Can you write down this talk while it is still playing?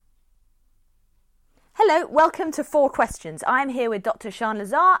Hello, welcome to 4 Questions. I'm here with Dr. Sian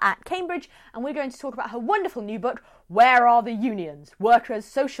Lazar at Cambridge, and we're going to talk about her wonderful new book, Where Are the Unions? Workers'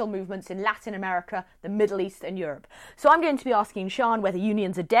 Social Movements in Latin America, the Middle East and Europe. So I'm going to be asking Sian whether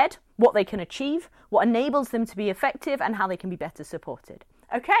unions are dead, what they can achieve, what enables them to be effective, and how they can be better supported.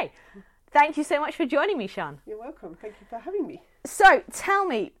 Okay, thank you so much for joining me, Sian. You're welcome. Thank you for having me. So tell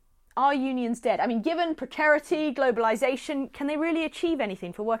me, are unions dead? I mean, given precarity, globalisation, can they really achieve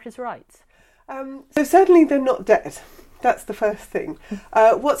anything for workers' rights? So certainly they're not dead. That's the first thing.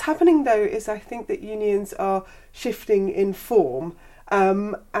 What's happening though is I think that unions are shifting in form,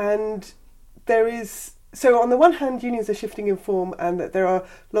 and there is, so on the one hand unions are shifting in form and that there are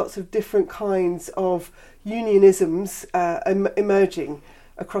lots of different kinds of unionisms emerging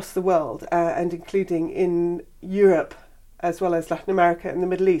across the world, and including in Europe as well as Latin America and the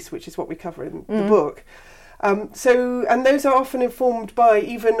Middle East, which is what we cover in the book. And those are often informed by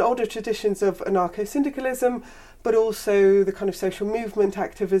even older traditions of anarcho-syndicalism, but also the kind of social movement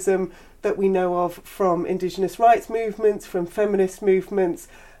activism that we know of from indigenous rights movements, from feminist movements,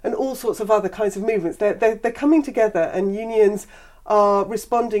 and all sorts of other kinds of movements. They're coming together, and unions are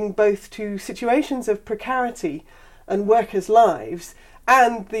responding both to situations of precarity and workers' lives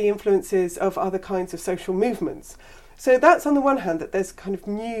and the influences of other kinds of social movements. So that's on the one hand, that there's kind of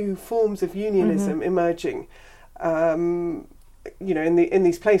new forms of unionism emerging, in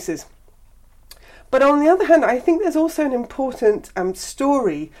these places. But on the other hand, I think there's also an important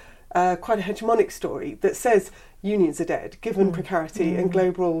story, quite a hegemonic story, that says unions are dead, given precarity and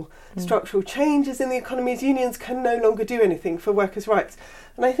global structural changes in the economies. Unions can no longer do anything for workers' rights.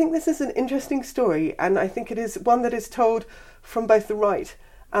 And I think this is an interesting story, and I think it is one that is told from both the right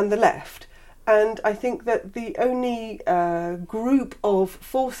and the left. And I think that the only group of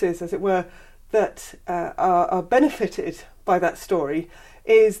forces, as it were, that are benefited by that story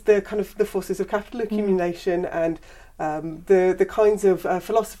is the kind of the forces of capital accumulation and the kinds of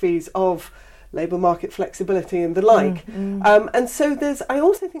philosophies of labour market flexibility and the like. And so I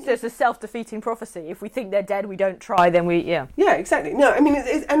also think there's a self-defeating prophecy. If we think they're dead, we don't try, then Yeah, exactly. No, I mean,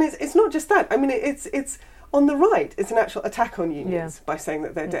 it's not just that. I mean, it's on the right, it's an actual attack on unions by saying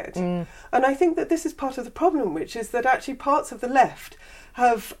that they're dead. And I think that this is part of the problem, which is that actually parts of the left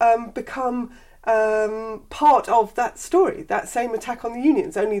have become part of that story, that same attack on the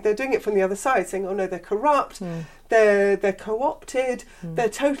unions, only they're doing it from the other side, saying, oh no, they're corrupt, they're co-opted, they're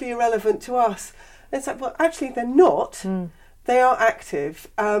totally irrelevant to us. And it's like, well, actually they're not. They are active,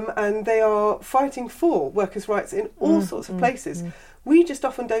 and they are fighting for workers' rights in all sorts of places. We just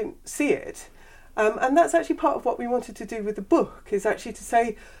often don't see it. And that's actually part of what we wanted to do with the book, is actually to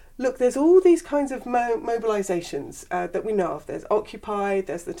say, look, there's all these kinds of mobilisations that we know of. There's Occupy,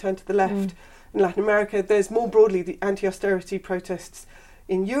 there's the Turn to the Left in Latin America, there's more broadly the anti-austerity protests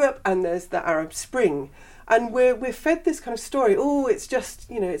in Europe, and there's the Arab Spring. And we're fed this kind of story, it's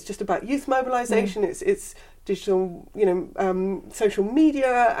just about youth mobilisation, it's digital, social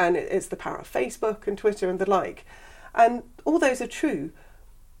media, and it's the power of Facebook and Twitter and the like. And all those are true.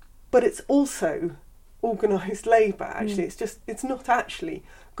 But it's also organised labour, actually. It's not actually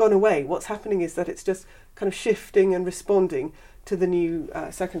gone away. What's happening is that it's just kind of shifting and responding to the new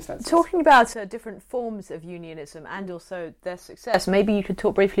circumstances. Talking about different forms of unionism and also their success, maybe you could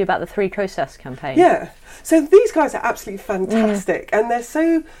talk briefly about the Three COSAS campaign. Yeah. So these guys are absolutely fantastic, and they're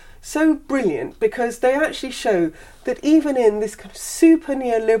so brilliant because they actually show that even in this kind of super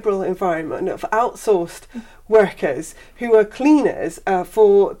neoliberal environment of outsourced workers who are cleaners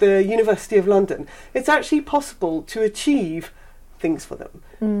for the University of London, it's actually possible to achieve things for them.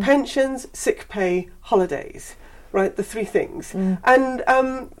 Pensions, sick pay, holidays, right? The three things. And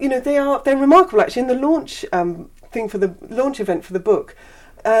they're remarkable actually. In the launch launch event for the book,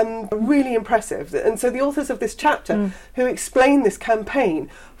 really impressive. And so the authors of this chapter who explain this campaign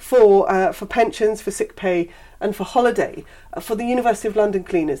for pensions, for sick pay and for holiday, for the University of London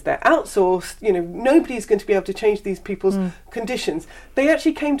cleaners, they're outsourced, nobody's going to be able to change these people's conditions. They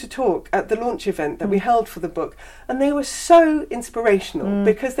actually came to talk at the launch event that we held for the book, and they were so inspirational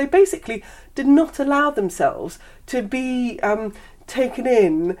because they basically did not allow themselves to be taken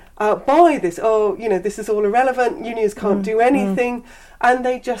in by this, this is all irrelevant, unions can't do anything, and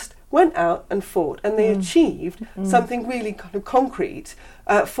they just went out and fought, and they achieved something really kind of concrete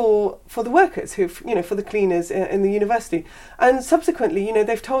for the workers, for the cleaners in the university. And subsequently,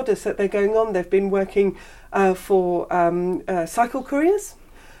 they've told us that they've been working for cycle couriers.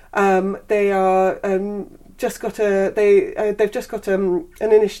 They are they've just got an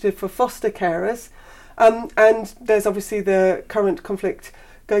initiative for foster carers, and there's obviously the current conflict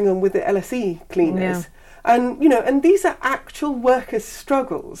going on with the LSE cleaners. And, and these are actual workers'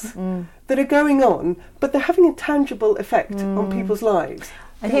 struggles that are going on, but they're having a tangible effect on people's lives.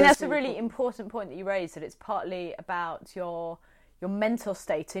 I think that's a really important point that you raised, that it's partly about your mental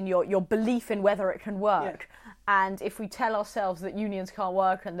state and your belief in whether it can work. Yeah. And if we tell ourselves that unions can't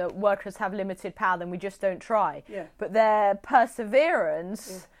work and that workers have limited power, then we just don't try. Yeah. But their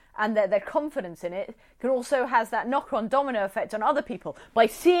perseverance and their confidence in it can also has that knock-on domino effect on other people. By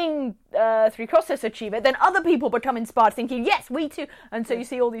seeing Three Crosses achieve it, then other people become inspired, thinking, yes, we too. And so you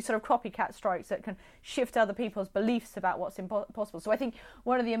see all these sort of copycat strikes that can shift other people's beliefs about what's possible. So I think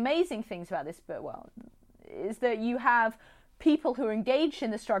one of the amazing things about this book, is that you have people who are engaged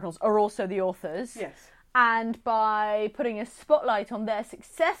in the struggles are also the authors. Yes. And by putting a spotlight on their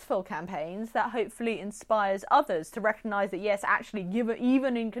successful campaigns, that hopefully inspires others to recognise that, yes, actually,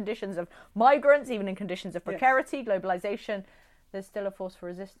 even in conditions of migrants, even in conditions of precarity, globalisation, there's still a force for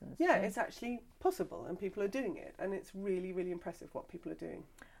resistance. Yeah, it's actually possible and people are doing it. And it's really, really impressive what people are doing.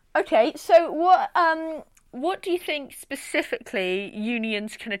 Okay, so what do you think specifically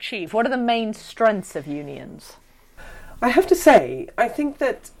unions can achieve? What are the main strengths of unions? I have to say, I think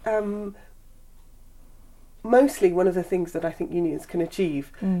that mostly one of the things that I think unions can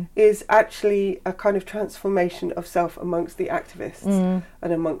achieve is actually a kind of transformation of self amongst the activists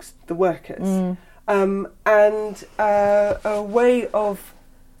and amongst the workers. And a way of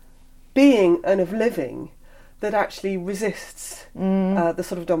being and of living that actually resists the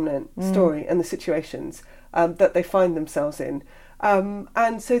sort of dominant story and the situations that they find themselves in.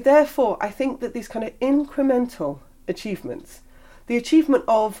 And so therefore, I think that these kind of incremental achievements, the achievement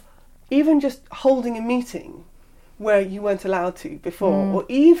of even just holding a meeting where you weren't allowed to before, or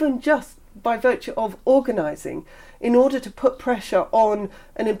even just by virtue of organising in order to put pressure on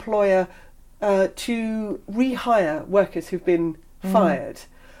an employer to rehire workers who've been fired,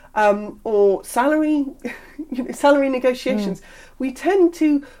 or salary negotiations. We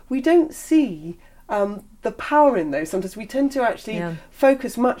don't see the power in those. Sometimes we tend to actually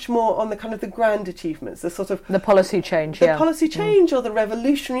focus much more on the kind of the grand achievements, the sort of the policy change, policy change or the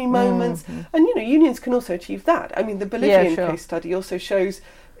revolutionary moments. And unions can also achieve that. I mean, the Bolivian case study also shows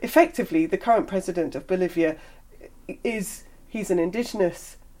effectively the current president of Bolivia he's an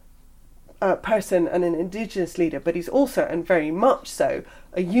indigenous person and an indigenous leader, but he's also, and very much so,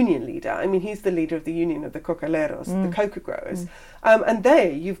 a union leader. I mean, he's the leader of the union of the cocaleros, the coca growers, and there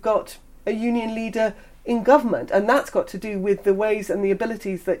you've got a union leader in government, and that's got to do with the ways and the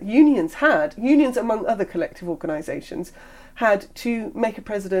abilities that unions among other collective organisations had to make a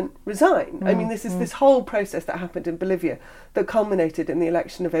president resign. I mean, this is this whole process that happened in Bolivia that culminated in the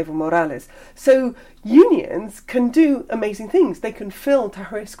election of Evo Morales. So unions can do amazing things. They can fill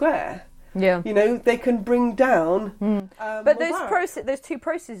Tahrir Square. Yeah, they can bring down. But those two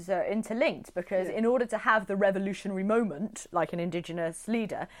processes are interlinked, because in order to have the revolutionary moment, like an indigenous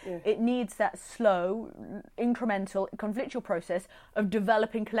leader, it needs that slow, incremental, conflictual process of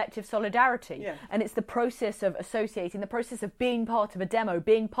developing collective solidarity. Yeah. And it's the process of associating, the process of being part of a demo,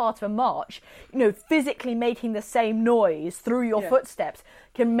 being part of a march, physically making the same noise through your footsteps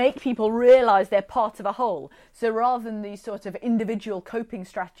can make people realise they're part of a whole. So rather than these sort of individual coping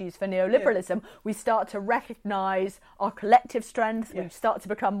strategies for neoliberalism, we start to recognise our collective strength, we start to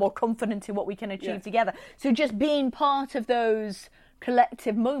become more confident in what we can achieve together. So just being part of those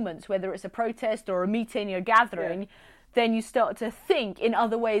collective moments, whether it's a protest or a meeting or a gathering, then you start to think in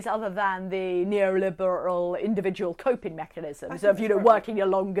other ways other than the neoliberal individual coping mechanisms of, working a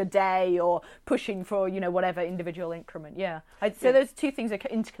longer day or pushing for, whatever individual increment. So those two things are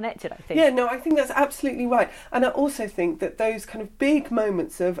interconnected, I think. Yeah, no, I think that's absolutely right. And I also think that those kind of big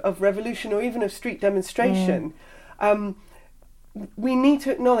moments of revolution or even of street demonstration, we need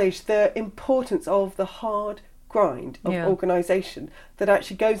to acknowledge the importance of the hard grind of organisation that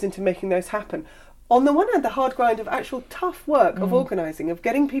actually goes into making those happen. On the one hand, the hard grind of actual tough work of organising, of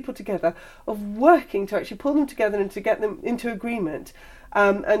getting people together, of working to actually pull them together and to get them into agreement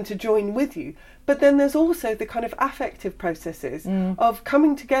and to join with you. But then there's also the kind of affective processes of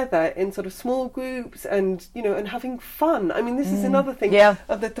coming together in sort of small groups and, and having fun. I mean, this is another thing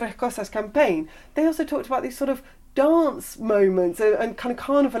of the Tres Cosas campaign. They also talked about these sort of dance moments and kind of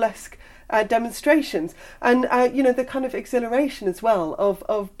carnivalesque demonstrations, and the kind of exhilaration as well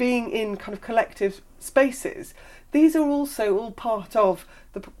of being in kind of collective spaces. These are also all part of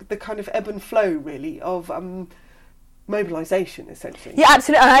the kind of ebb and flow, really, of mobilisation, essentially. Yeah,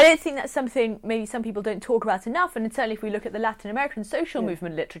 absolutely. And I don't think that's something maybe some people don't talk about enough. And certainly if we look at the Latin American social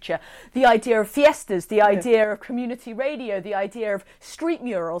movement literature, the idea of fiestas, the idea of community radio, the idea of street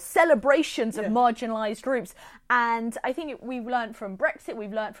murals, celebrations of marginalised groups. And I think we've learned from Brexit,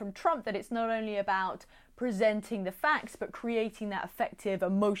 we've learned from Trump that it's not only about presenting the facts, but creating that effective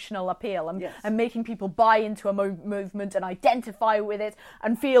emotional appeal and, Yes. and making people buy into a movement and identify with it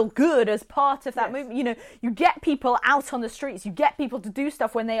and feel good as part of that Yes. movement. You know, you get people out on the streets, you get people to do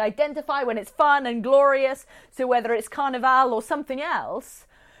stuff when they identify, when it's fun and glorious. So whether it's Carnival or something else,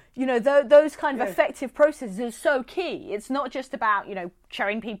 you know, those kind of effective processes are so key. It's not just about, you know,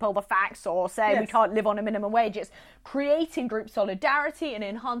 showing people the facts or saying we can't live on a minimum wage. It's creating group solidarity and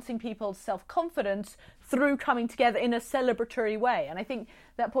enhancing people's self-confidence through coming together in a celebratory way. And I think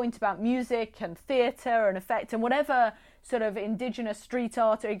that point about music and theatre and effect and whatever sort of indigenous street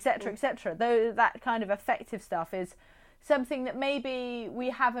art, etc., that kind of effective stuff is something that maybe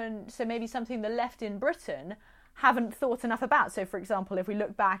we haven't, so maybe something the left in Britain haven't thought enough about. So, for example, if we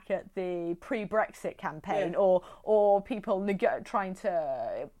look back at the pre-Brexit campaign or people trying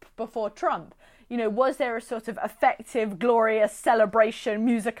to, before Trump, you know, was there a sort of effective, glorious celebration,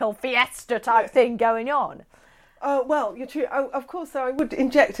 musical fiesta type thing going on? Well, you're true. Of course, I would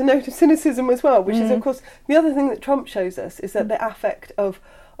inject a note of cynicism as well, which is, of course, the other thing that Trump shows us is that the affect of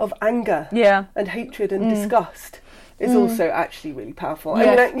anger and hatred and disgust is also actually really powerful. I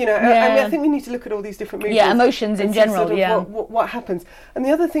mean, I think we need to look at all these different movements. Yeah, emotions in general, sort of what happens. And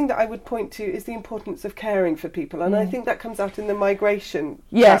the other thing that I would point to is the importance of caring for people, and I think that comes out in the migration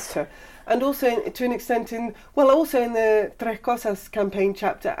chapter. And also, to an extent, also in the Tres Cosas campaign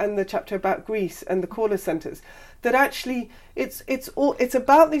chapter and the chapter about Greece and the caller centres, that actually it's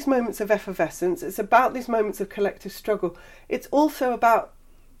about these moments of effervescence. It's about these moments of collective struggle. It's also about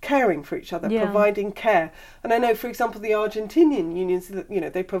caring for each other, providing care. And I know, for example, the Argentinian unions, you know,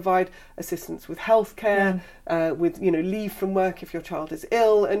 they provide assistance with healthcare, with, you know, leave from work if your child is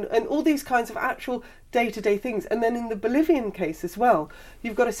ill, and all these kinds of actual day-to-day things. And then in the Bolivian case as well,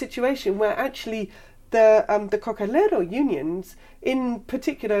 you've got a situation where actually the Cocalero unions, in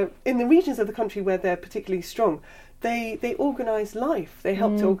particular, in the regions of the country where they're particularly strong, they organise life. They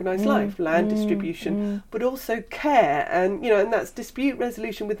help to organise life, land distribution, but also care, and, you know, and that's dispute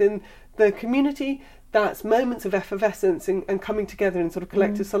resolution within the community. That's moments of effervescence and coming together in sort of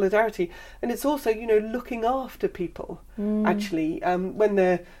collective solidarity. And it's also, you know, looking after people actually when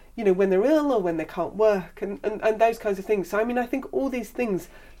they're, you know, when they're ill or when they can't work and those kinds of things. So I mean, I think all these things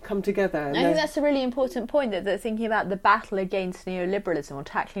come together. And I think that's a really important point, that thinking about the battle against neoliberalism or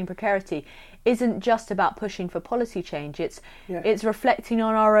tackling precarity isn't just about pushing for policy change. It's reflecting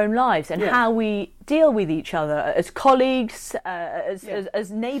on our own lives and how we deal with each other as colleagues,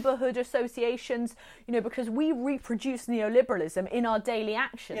 as neighbourhood associations, you know, because we reproduce neoliberalism in our daily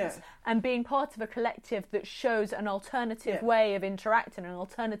actions, and being part of a collective that shows an alternative way of interacting, an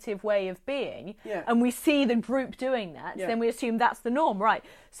alternative way of being, and we see the group doing that, then we assume that's the norm, right?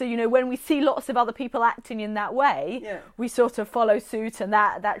 So, you know, when we see lots of other people acting in that way, we sort of follow suit, and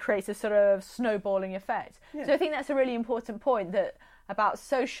that creates a sort of snowballing effect. So I think that's a really important point, that about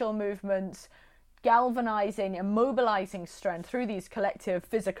social movements galvanising and mobilising strength through these collective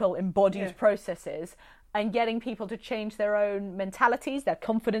physical embodied processes, and getting people to change their own mentalities, their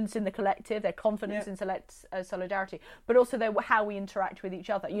confidence in the collective, their confidence in solidarity, but also how we interact with each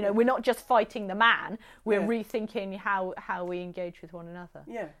other. You know, we're not just fighting the man, we're rethinking how we engage with one another.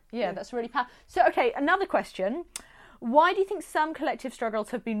 That's really powerful. So, okay, another question. Why do you think some collective struggles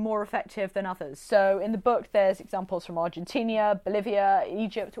have been more effective than others? So in the book, there's examples from Argentina, Bolivia,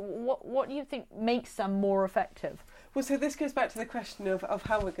 Egypt. What do you think makes some more effective? Well, so this goes back to the question of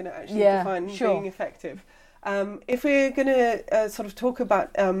how we're going to actually define being effective. If we're going to sort of talk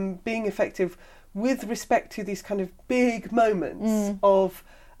about being effective with respect to these kind of big moments of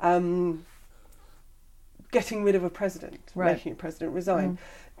getting rid of a president, making a president resign,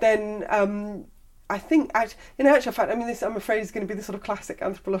 then I think, in actual fact, I mean, this, I'm afraid, is going to be the sort of classic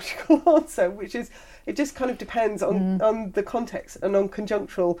anthropological answer, which is it just kind of depends on the context and on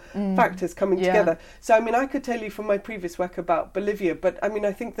conjunctural factors coming together. So, I mean, I could tell you from my previous work about Bolivia, but I mean,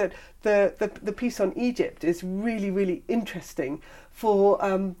 I think that the piece on Egypt is really, really interesting for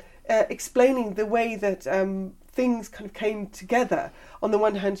explaining the way that things kind of came together. On the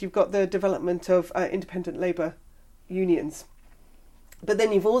one hand, you've got the development of independent labour unions, but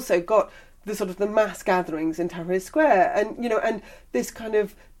then you've also got the sort of the mass gatherings in Tahrir Square, and you know, and this kind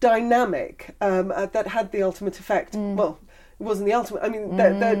of dynamic that had the ultimate effect. Well, it wasn't the ultimate. I mean,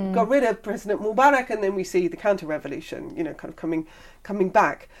 they got rid of President Mubarak, and then we see the counter-revolution, you know, kind of coming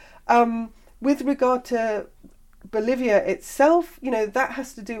back. With regard to Bolivia itself, you know, that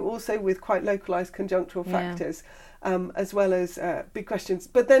has to do also with quite localized conjunctural factors, as well as big questions.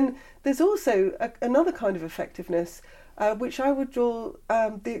 But then there's also another kind of effectiveness, which I would draw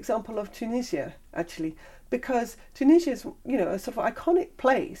the example of Tunisia, actually, because Tunisia is, you know, a sort of iconic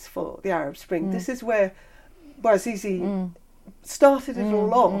place for the Arab Spring. This is where Bouazizi started it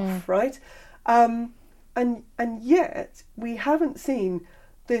all off, right? And yet we haven't seen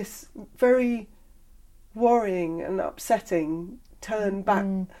this very worrying and upsetting turn back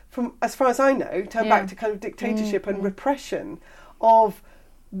from, as far as I know, back to kind of dictatorship and repression of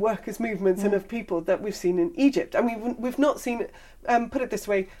workers' movements and of people that we've seen in Egypt. I mean, we've not seen, put it this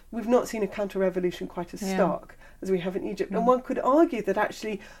way, we've not seen a counter-revolution quite as stark as we have in Egypt. And one could argue that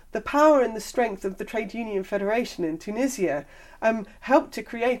actually the power and the strength of the Trade Union Federation in Tunisia helped to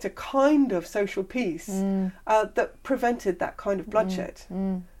create a kind of social peace that prevented that kind of bloodshed,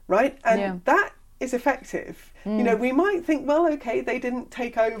 right? And that is effective. You know, we might think, well, okay, they didn't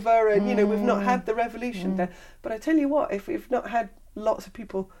take over and, you know, we've not had the revolution there. But I tell you what, if we've not had lots of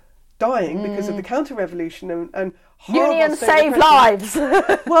people dying because of the counter-revolution and unions save lives.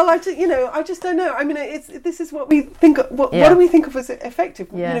 Well, I just don't know. I mean, this is what we think. What do we think of as effective?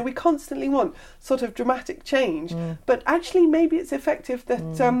 You know, we constantly want sort of dramatic change, but actually, maybe it's effective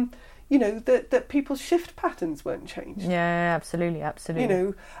that you know that people's shift patterns weren't changed. Yeah, absolutely. You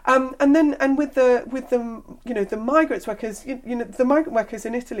know, and with the you know the migrant workers, you know the migrant workers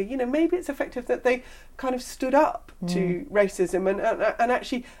in Italy, you know, maybe it's effective that they kind of stood up to racism and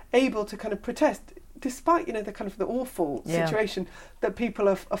actually able to kind of protest, despite, you know, the kind of the awful situation that people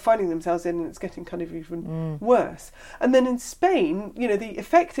are finding themselves in, and it's getting kind of even worse. And then in Spain, you know, the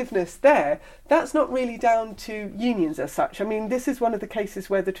effectiveness there, that's not really down to unions as such. I mean, this is one of the cases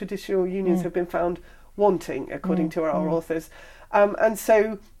where the traditional unions have been found wanting, according to our authors. And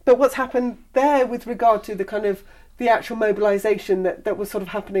so, but what's happened there with regard to the kind of the actual mobilisation that was sort of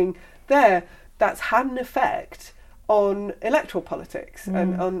happening there, that's had an effect on electoral politics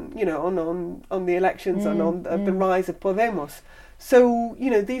and on, you know, on the elections and on the rise of Podemos. So, you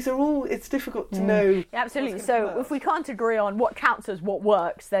know, these are all, it's difficult to know. Yeah, absolutely. So if we can't agree on what counts as what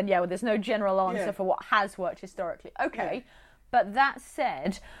works, then well, there's no general answer for what has worked historically. Okay, but that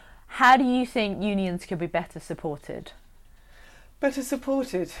said, how do you think unions could be better supported? Better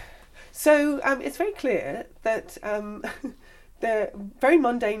supported. So it's very clear that they're very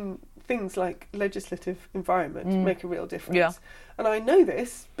mundane things like legislative environment make a real difference. Yeah. And I know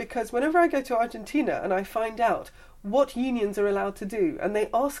this because whenever I go to Argentina and I find out what unions are allowed to do, and they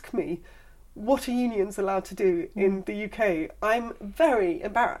ask me what are unions allowed to do in the UK, I'm very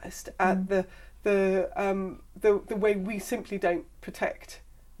embarrassed at the way we simply don't protect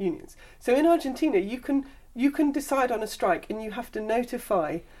unions. So in Argentina, you can decide on a strike, and you have to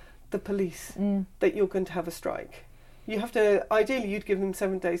notify the police that you're going to have a strike. You have to, ideally, you'd give them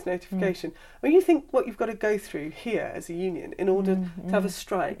 7 days notification. When you think what you've got to go through here as a union in order to have a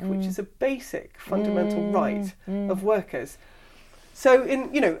strike, which is a basic fundamental right of workers. So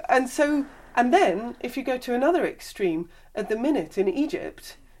and then if you go to another extreme, at the minute in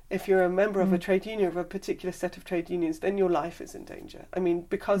Egypt, if you're a member of a trade union, of a particular set of trade unions, then your life is in danger. I mean,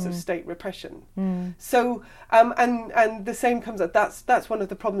 because of state repression. So, and the same comes up. That's one of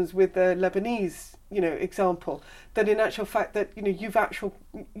the problems with the Lebanese, you know, example. That in actual fact, that, you know,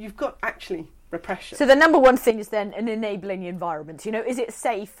 you've got actually repression. So the number one thing is then an enabling environment. You know, is it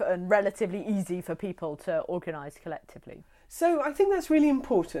safe and relatively easy for people to organise collectively? So I think that's really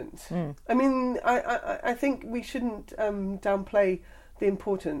important. I mean, I think we shouldn't downplay the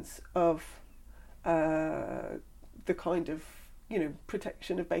importance of the kind of, you know,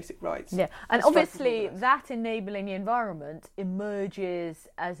 protection of basic rights. Yeah, and obviously that enabling environment emerges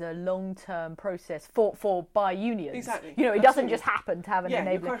as a long-term process fought for by unions. Exactly. You know, it doesn't just happen to have an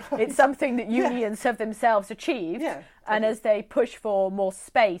enabling. It's something that unions have themselves achieved, and as they push for more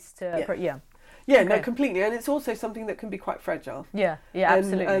space to... Yeah, no, completely. And it's also something that can be quite fragile. Yeah,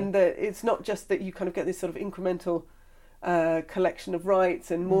 absolutely. And it's not just that you kind of get this sort of incremental collection of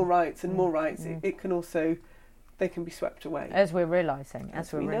rights and more rights and more rights. It can also, they can be swept away. As we're realising.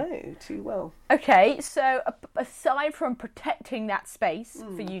 As we know too well. Okay, so aside from protecting that space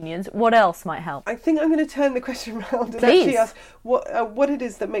for unions, what else might help? I think I'm going to turn the question around and actually ask what it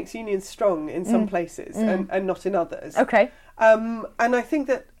is that makes unions strong in some places and not in others. Okay. And I think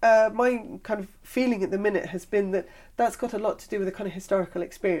that my kind of feeling at the minute has been that that's got a lot to do with the kind of historical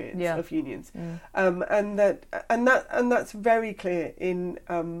experience of unions, and that's very clear in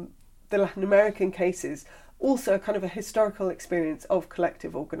the Latin American cases. Also, kind of a historical experience of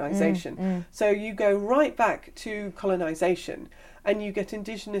collective organisation. So you go right back to colonisation, and you get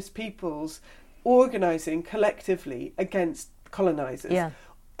indigenous peoples organising collectively against colonisers. Yeah.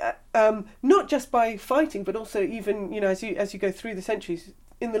 Not just by fighting, but also even, you know, as you go through the centuries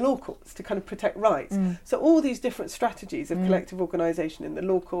in the law courts to kind of protect rights. So all these different strategies of collective organisation in the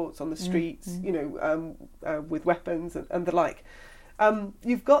law courts, on the streets, you know, with weapons and the like.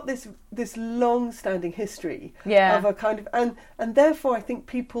 you've got this long-standing history Yeah. of a kind of, and therefore I think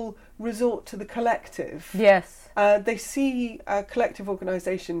people resort to the collective. Yes. They see collective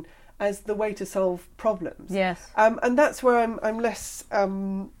organisation as the way to solve problems. Yes. And that's where I'm less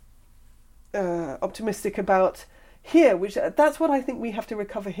optimistic about here, which that's what I think we have to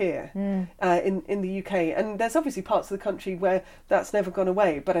recover here in the UK. And there's obviously parts of the country where that's never gone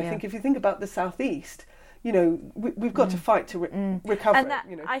away. But I think if you think about the southeast, you know, we've got to fight to recover. And that,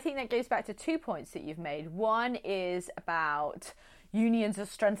 it, you know. I think that goes back to 2 points that you've made. One is about unions are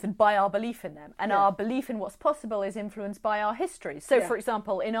strengthened by our belief in them, and our belief in what's possible is influenced by our history. So, for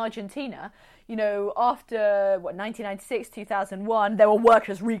example, in Argentina, you know, after 1996, 2001, there were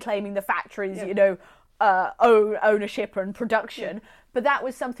workers reclaiming the factories, you know, ownership and production. But that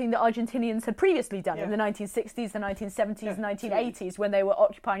was something that Argentinians had previously done in the 1960s, the 1970s, 1980s, when they were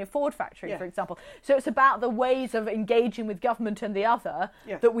occupying a Ford factory, for example. So it's about the ways of engaging with government and the other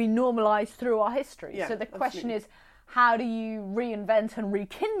that we normalise through our history. So the question is, how do you reinvent and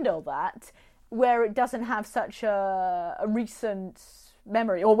rekindle that where it doesn't have such a recent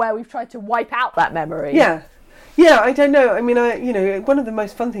memory, or where we've tried to wipe out that memory? Yeah, I don't know. I mean, you know, one of the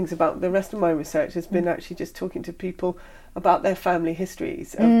most fun things about the rest of my research has been actually just talking to people about their family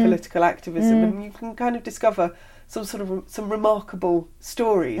histories of political activism, and you can kind of discover some remarkable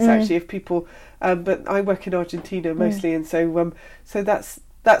stories actually of people. But I work in Argentina mostly, and so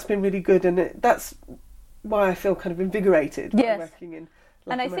that's been really good, and that's why I feel kind of invigorated by working in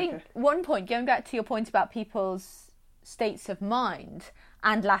Latin America. Think one point, going back to your point about people's states of mind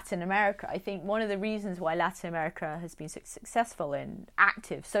and Latin America, I think one of the reasons why Latin America has been successful in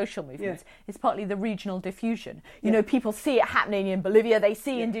active social movements is partly the regional diffusion. You know, people see it happening in Bolivia, they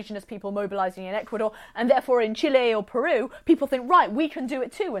see indigenous people mobilising in Ecuador, and therefore in Chile or Peru, people think, right, we can do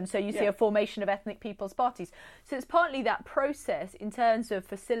it too, and so you see a formation of ethnic people's parties. So it's partly that process in terms of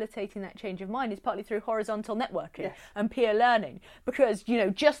facilitating that change of mind is partly through horizontal networking and peer learning, because, you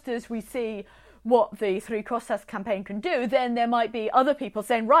know, just as we see what the Tres Cosas campaign can do, then there might be other people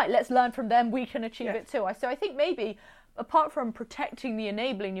saying, right, let's learn from them, we can achieve it too. So I think maybe, apart from protecting the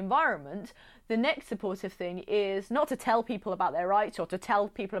enabling environment, the next supportive thing is not to tell people about their rights or to tell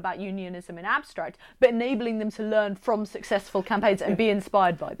people about unionism in abstract, but enabling them to learn from successful campaigns and be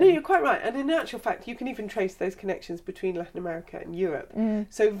inspired by them. No, you're quite right. And in actual fact, you can even trace those connections between Latin America and Europe.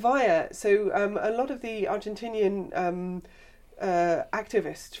 So a lot of the Argentinian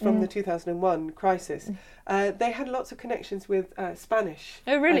activists from the 2001 crisis, they had lots of connections with Spanish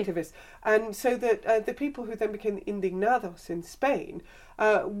activists, and so that the people who then became indignados in Spain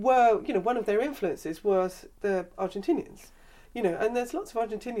were, you know, one of their influences was the Argentinians, you know, and there's lots of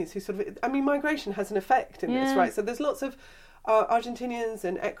Argentinians who sort of, I mean, migration has an effect in this, right? So there's lots of Argentinians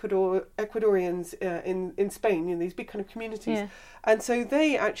and Ecuadorians in Spain, you know, these big kind of communities, and so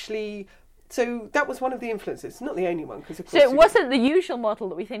they actually. So that was one of the influences, not the only one, because of course. So it wasn't the usual model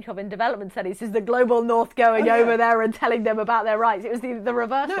that we think of in development studies, is the global north going over there and telling them about their rights. It was the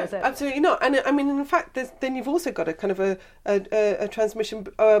reverse, was it? No, absolutely not. And I mean, in fact, then you've also got a kind of a transmission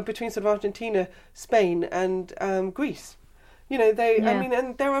between sort of Argentina, Spain, and Greece. You know, I mean,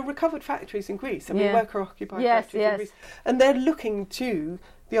 and there are recovered factories in Greece. I mean, worker-occupied factories in Greece, and they're looking to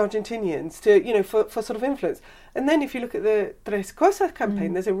the Argentinians to, you know, for sort of influence. And then if you look at the Tres Cosas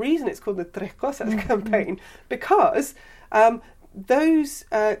campaign, there's a reason it's called the Tres Cosas campaign, because those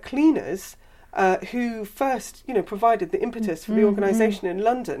cleaners who first, you know, provided the impetus for the organisation in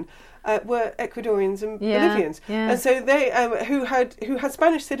London were Ecuadorians and Bolivians, and so they who had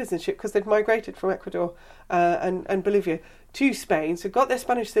Spanish citizenship because they'd migrated from Ecuador and Bolivia to Spain, so got their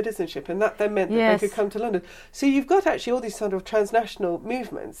Spanish citizenship, and that then meant that they could come to London. So you've got actually all these sort of transnational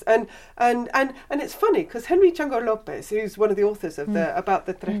movements, and it's funny because Henry Chango Lopez, who's one of the authors of about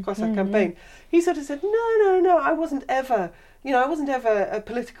the Tres Cosas campaign, he sort of said, no, I wasn't ever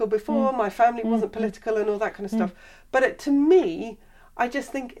political before. My family wasn't political and all that kind of stuff. But to me, I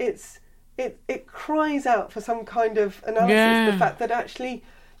just think it cries out for some kind of analysis. The fact that actually,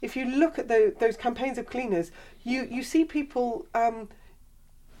 if you look at those campaigns of cleaners, you see people.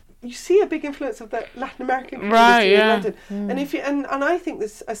 You see a big influence of the Latin American community in London, and if you and I think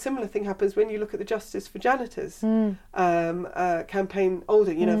a similar thing happens when you look at the Justice for Janitors campaign,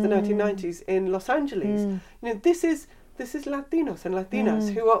 older, you know, of the 1990s in Los Angeles. You know, this is Latinos and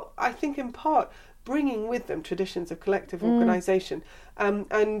Latinas who are, I think, in part bringing with them traditions of collective organisation,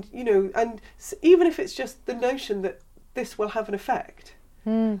 and you know, and even if it's just the notion that this will have an effect,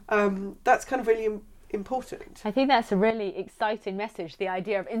 that's kind of really important. I think that's a really exciting message, the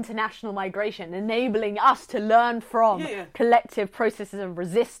idea of international migration enabling us to learn from collective processes of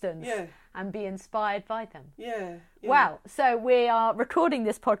resistance and be inspired by them. Yeah. Wow. So we are recording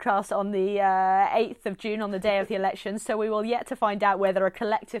this podcast on the 8th of June, on the day of the election. So we will yet to find out whether a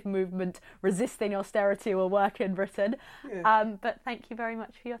collective movement resisting austerity will work in Britain. Yeah. But thank you very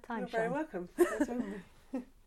much for your time, You're Sean. very welcome. Thanks for having me.